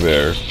panel over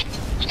there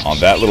on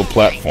that little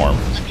platform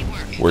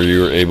where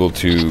you're able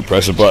to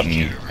press a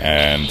button,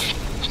 and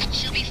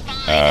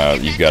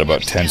you've got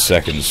about 10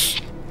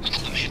 seconds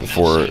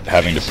before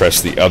having to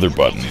press the other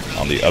button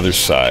on the other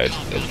side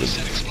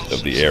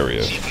of the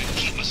area,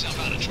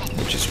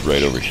 which is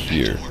right over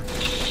here,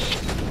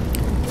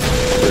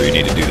 where you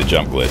need to do the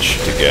jump glitch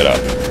to get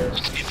up.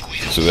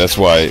 So that's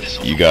why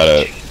you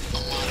gotta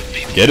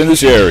get in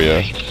this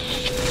area,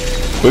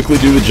 quickly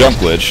do the jump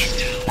glitch.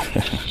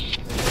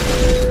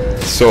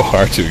 It's so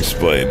hard to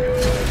explain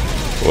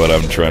what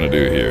I'm trying to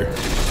do here.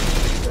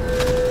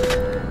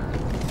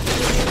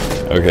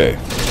 Okay.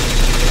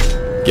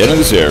 Get in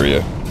this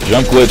area,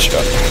 jump glitch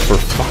up, for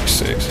fuck's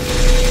sakes.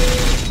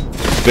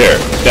 There,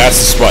 that's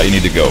the spot you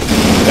need to go.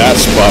 That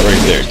spot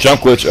right there,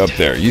 jump glitch up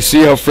there. You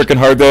see how freaking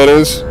hard that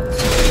is?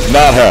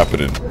 Not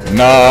happening.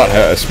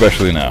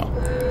 Especially now.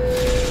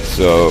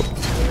 So,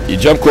 you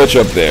jump glitch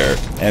up there,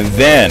 and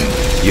then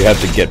you have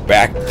to get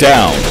back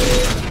down,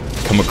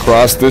 come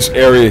across this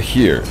area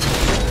here,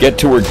 get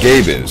to where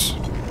Gabe is,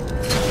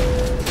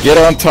 get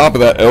on top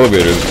of that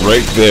elevator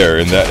right there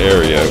in that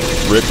area,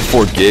 right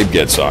before Gabe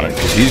gets on it,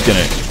 because he's going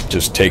to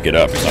just take it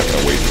up. He's not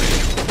going to wait for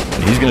you.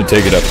 And he's going to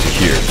take it up to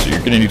here, so you're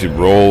going to need to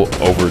roll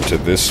over to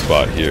this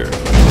spot here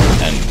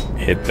and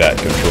hit that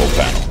control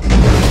panel.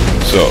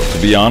 So,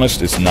 to be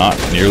honest, it's not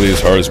nearly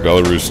as hard as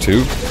Belarus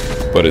 2,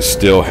 but it's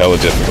still hella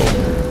difficult.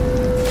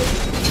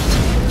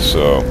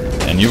 So,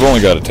 and you've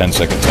only got a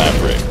 10-second time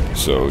frame,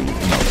 so,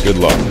 good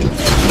luck.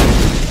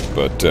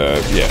 But,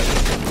 yeah,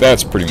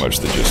 that's pretty much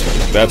the gist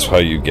of it. That's how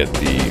you get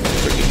the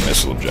freaking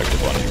missile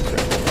objective on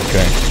Ukraine,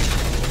 okay?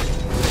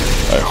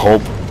 I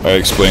hope I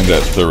explained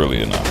that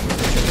thoroughly enough.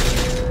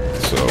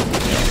 So,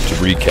 to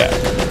recap,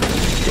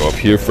 go up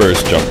here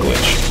first, jump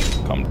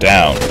glitch, come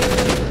down,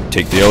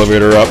 take the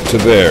elevator up to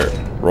there,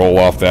 Roll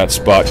off that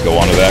spot, go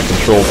onto that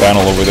control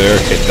panel over there,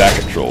 hit that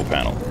control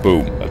panel.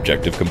 Boom,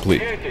 objective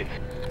complete.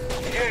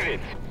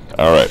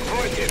 Alright,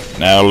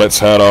 now let's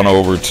head on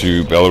over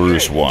to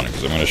Belarus 1,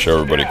 because I'm going to show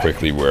everybody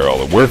quickly where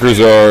all the workers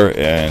are,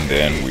 and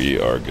then we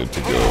are good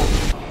to go.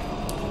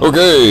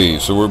 Okay,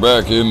 so we're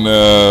back in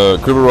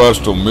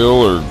Krivorostel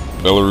Mill, or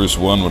Belarus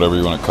 1, whatever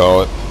you want to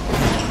call it.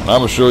 And I'm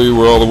going to show you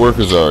where all the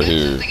workers are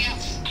here,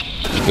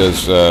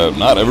 because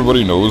not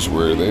everybody knows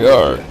where they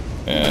are.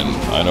 And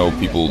I know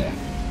people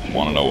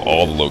want to know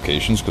all the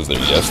locations, because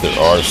yes, there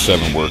are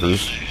 7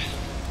 workers.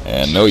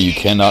 And no, you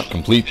cannot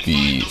complete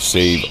the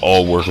save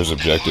all workers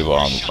objective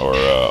on or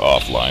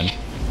offline.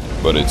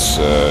 But it's,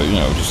 you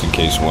know, just in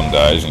case one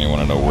dies and you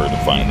want to know where to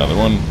find another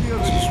one,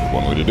 this is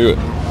one way to do it.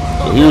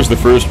 So here's the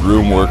first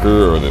room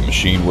worker, or the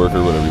machine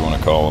worker, whatever you want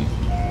to call him.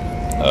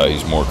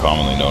 He's more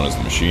commonly known as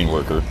the machine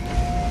worker.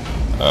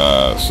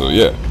 So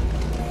yeah,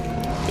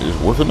 here's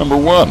worker number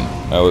 1.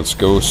 Now let's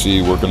go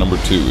see worker number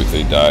 2. If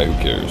they die, who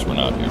cares? We're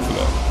not here for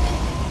that.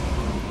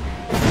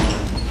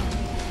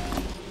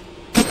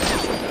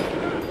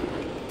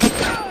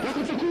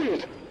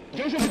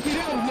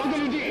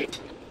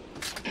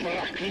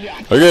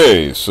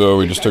 Okay, so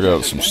we just took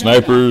out some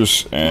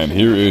snipers, and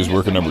here is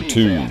worker number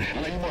 2,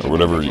 or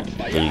whatever.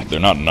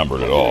 They're not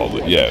numbered at all,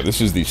 but yeah, this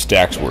is the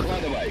stacks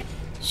worker.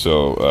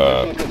 So,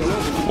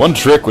 one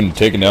trick when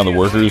taking down the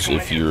workers,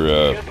 if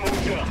you're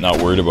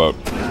not worried about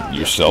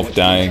yourself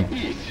dying,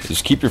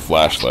 is keep your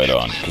flashlight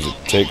on, because it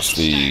takes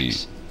the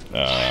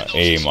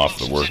aim off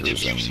the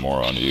workers and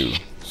more on you.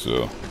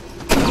 So,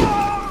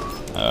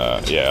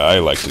 yeah, I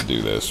like to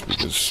do this,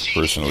 because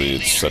personally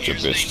it's such a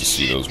bitch to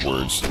see those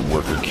words,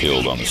 worker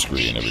killed, on the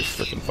screen every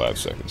frickin' 5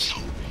 seconds.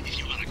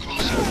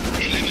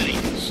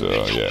 So,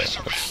 yeah,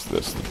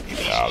 that's the...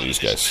 Ah, these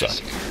guys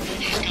suck.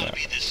 Yeah.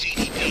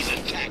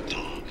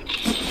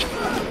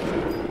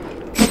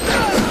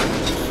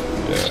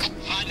 Yeah.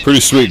 Pretty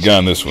sweet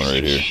gun, this one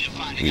right here.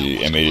 The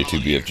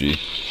M82 BFG.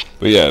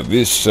 But yeah,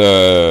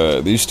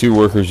 these 2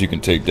 workers you can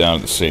take down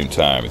at the same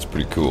time. It's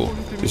pretty cool.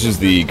 This is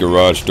the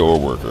garage door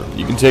worker.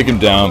 You can take him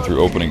down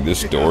through opening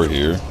this door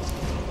here,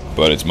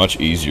 but it's much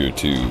easier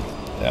to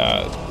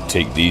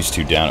take these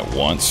 2 down at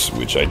once,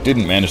 which I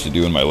didn't manage to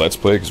do in my Let's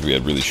Play because we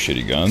had really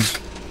shitty guns.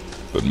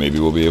 But maybe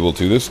we'll be able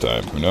to this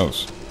time. Who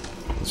knows?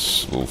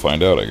 We'll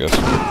find out, I guess.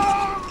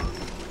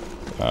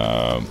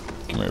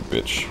 Come here,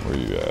 bitch. Where are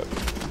you at?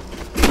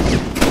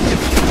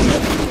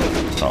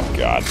 Oh,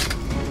 God.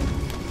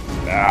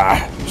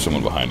 Ah! There's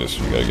someone behind us.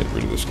 We gotta get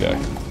rid of this guy.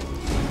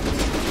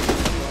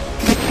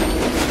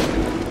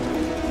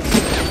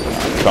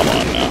 Come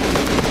on now.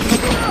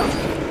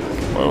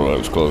 Oh, that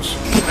was close.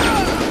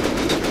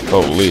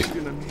 Holy.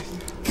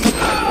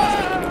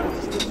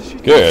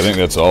 Okay, I think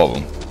that's all of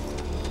them.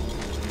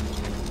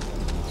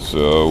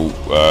 So,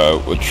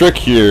 a trick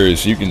here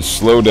is you can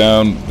slow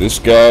down this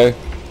guy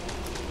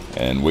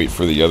and wait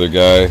for the other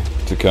guy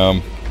to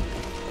come.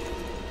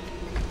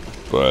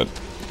 But,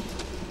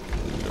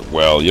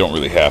 well, you don't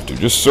really have to.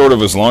 Just sort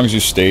of, as long as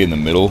you stay in the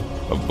middle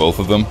of both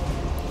of them.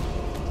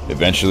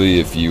 Eventually,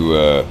 if you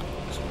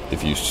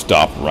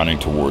stop running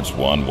towards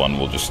one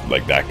will just,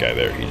 like that guy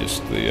there, he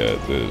just,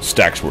 the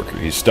stacks worker,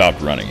 he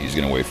stopped running. He's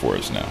gonna wait for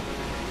us now.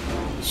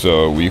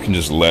 So you can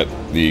just let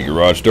the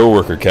garage door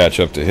worker catch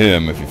up to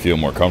him if you feel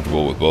more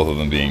comfortable with both of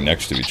them being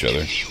next to each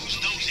other.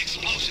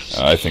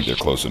 I think they're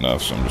close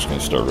enough, so I'm just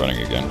gonna start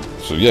running again.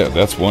 So yeah,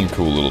 that's one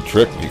cool little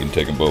trick. You can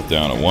take them both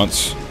down at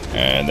once,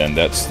 and then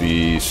that's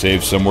the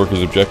save some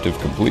workers objective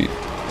complete.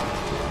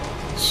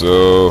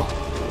 So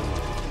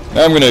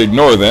now I'm gonna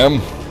ignore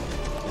them,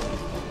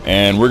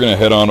 and we're gonna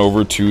head on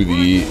over to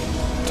the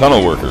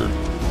tunnel worker.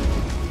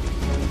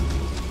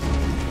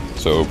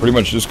 So pretty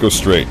much just go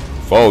straight.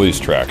 Follow these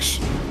tracks.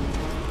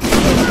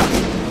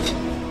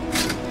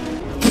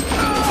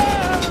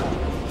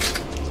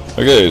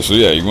 Okay, so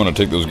yeah, you want to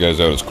take those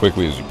guys out as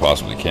quickly as you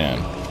possibly can.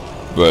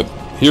 But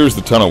here's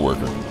the tunnel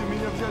worker.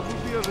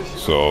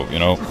 So, you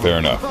know, fair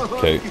enough.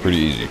 Okay, pretty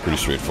easy, pretty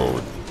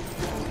straightforward.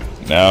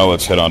 Now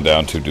let's head on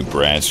down to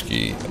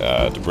Dubransky.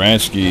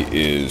 Dubransky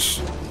is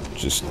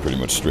just pretty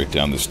much straight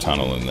down this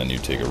tunnel, and then you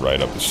take it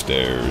right up the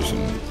stairs,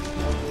 and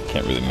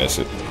can't really miss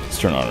it. Let's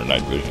turn on our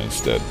night vision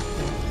instead.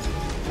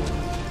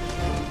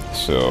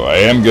 So I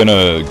am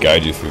gonna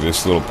guide you through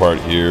this little part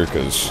here,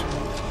 because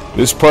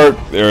this part,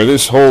 or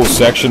this whole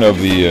section of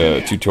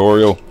the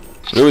tutorial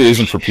really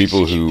isn't for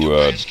people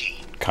who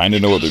kind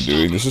of know what they're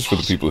doing. This is for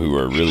the people who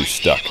are really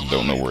stuck and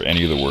don't know where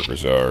any of the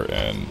workers are,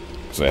 and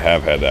because I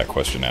have had that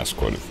question asked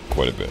quite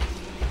a bit.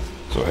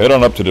 So head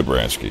on up to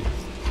Dubransky.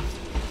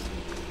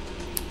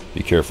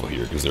 Be careful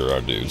here, because there are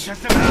dudes.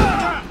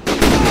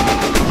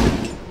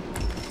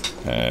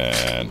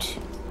 And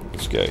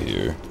this guy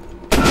here.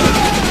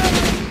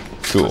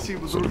 Cool.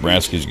 So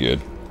Dubransky's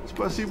good.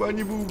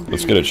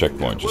 Let's get a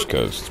checkpoint, just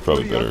because it's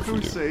probably better if we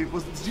do.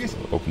 So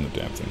open the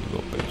damn thing, you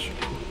little bitch.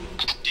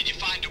 Did you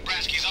find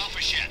Dubransky's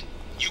office yet?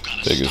 You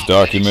gotta Take his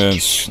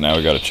documents. Now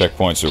we got a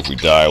checkpoint, so if we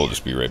die, we'll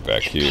just be right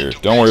back here.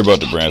 Don't worry about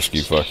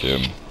Dubransky, fuck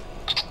him.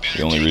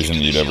 The only reason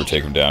you'd ever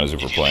take him down is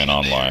if we're playing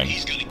online.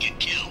 He's gonna get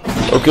killed.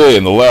 Okay,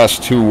 and the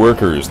last two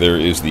workers, there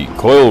is the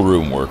coil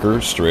room worker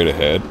straight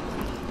ahead.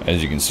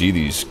 As you can see,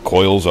 these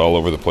coils all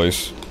over the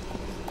place.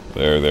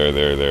 There.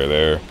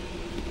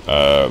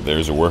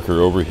 There's a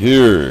worker over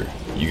here.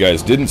 You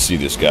guys didn't see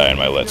this guy in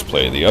my Let's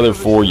Play. The other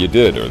 4 you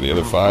did, or the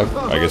other 5,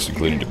 I guess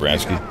including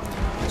Dobransky.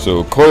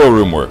 So, coil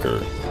room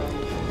worker.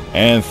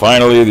 And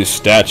finally, the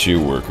statue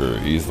worker.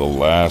 He's the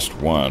last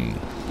one.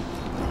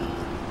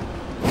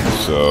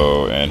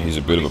 So, and he's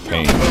a bit of a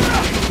pain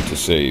to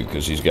save,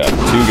 because he's got 2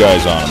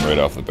 guys on him right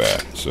off the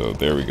bat. So,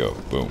 there we go.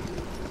 Boom.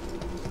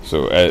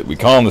 So, we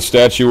call him the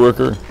statue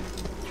worker.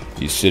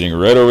 He's sitting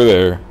right over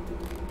there.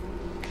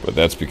 But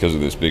that's because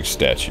of this big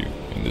statue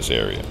in this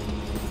area.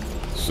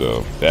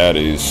 So, that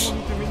is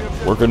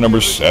worker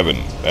number 7.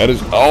 That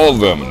is all of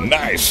them.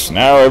 Nice!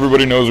 Now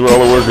everybody knows where all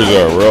the workers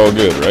are. We're all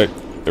good, right?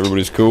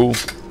 Everybody's cool?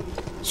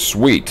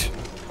 Sweet.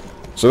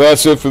 So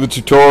that's it for the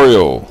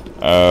tutorial.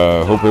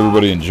 Hope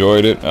everybody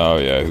enjoyed it. Oh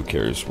yeah, who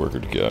cares? Worker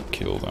got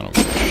killed. I don't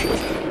give a shit.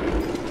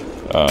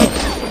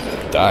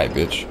 Die,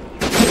 bitch.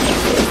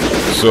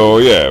 So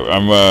yeah,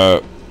 I'm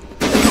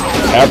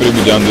happy to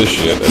be done this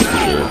shit, that's for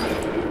sure.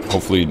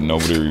 Hopefully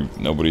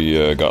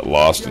nobody got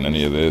lost in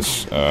any of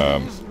this.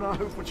 I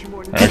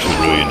actually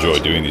really enjoy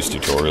doing these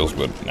tutorials,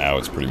 but now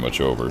it's pretty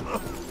much over.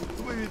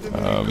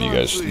 You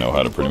guys know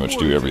how to pretty much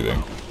do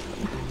everything.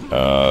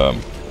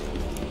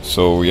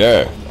 So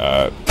yeah,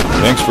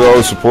 thanks for all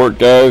the support,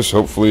 guys.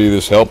 Hopefully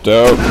this helped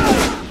out.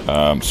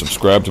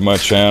 Subscribe to my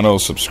channel,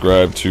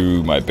 subscribe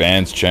to my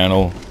band's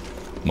channel,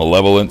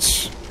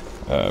 Malevolence.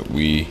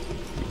 We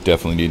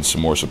definitely need some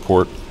more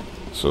support.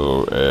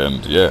 So,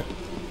 and yeah,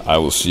 I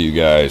will see you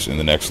guys in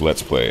the next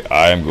Let's Play.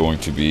 I am going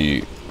to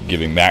be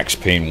giving Max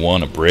Payne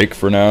 1 a break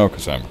for now,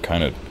 because I'm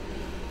kind of,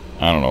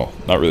 I don't know,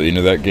 not really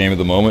into that game at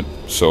the moment.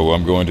 So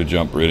I'm going to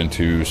jump right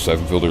into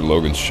Syphon Filter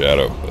Logan's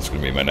Shadow. That's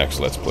going to be my next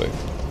Let's Play.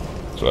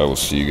 So I will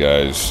see you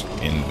guys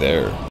in there.